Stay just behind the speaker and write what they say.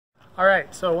All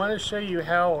right, so I want to show you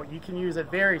how you can use a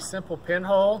very simple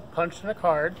pinhole punched in a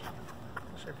card.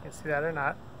 Not sure if you can see that or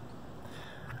not.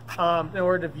 In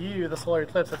order to view the solar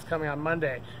eclipse that's coming on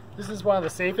Monday. This is one of the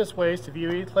safest ways to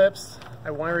view an eclipse. I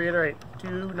want to reiterate,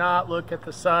 do not look at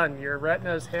the sun. Your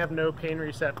retinas have no pain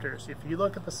receptors. If you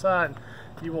look at the sun,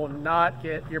 you will not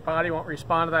get, your body won't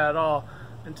respond to that at all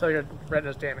until your retina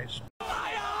is damaged.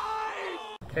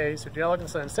 Okay, so do not look at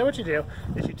the sun. So what you do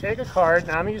is you take a card.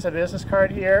 Now I'm going to use a business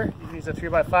card here. You can use a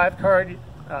 3x5 card.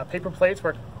 Paper plates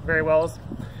work very well.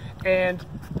 And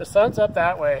the sun's up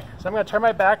that way. So I'm going to turn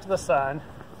my back to the sun.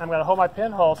 I'm going to hold my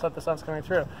pinhole so that the sun's coming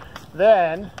through.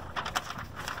 Then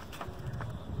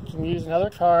you can use another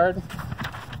card.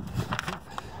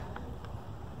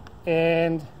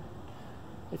 And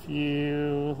if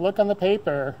you look on the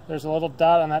paper, there's a little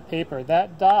dot on that paper.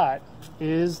 That dot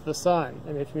is the sun.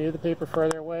 And if you move the paper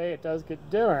further away, it does get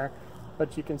dimmer,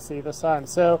 but you can see the sun.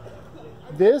 So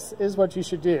this is what you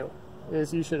should do,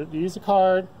 is you should use a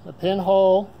card, a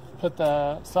pinhole, put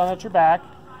the sun at your back,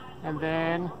 and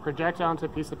then project it onto a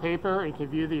piece of paper, and you can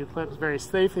view the eclipse very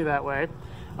safely that way.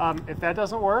 If that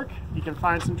doesn't work, you can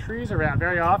find some trees around.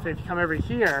 Very often, if you come over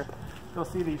here, you'll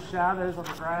see these shadows on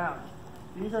the ground.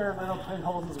 These are little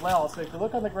pinholes as well, so if you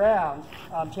look on the ground,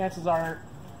 chances are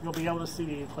you'll be able to see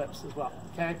the eclipse as well,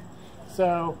 okay?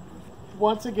 So,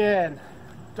 once again,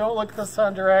 don't look at the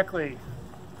sun directly.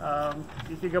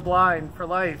 You could go blind for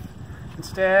life.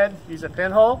 Instead, use a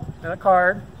pinhole and a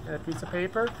card and a piece of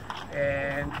paper,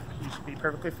 and you should be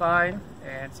perfectly fine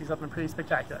and see something pretty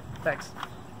spectacular. Thanks.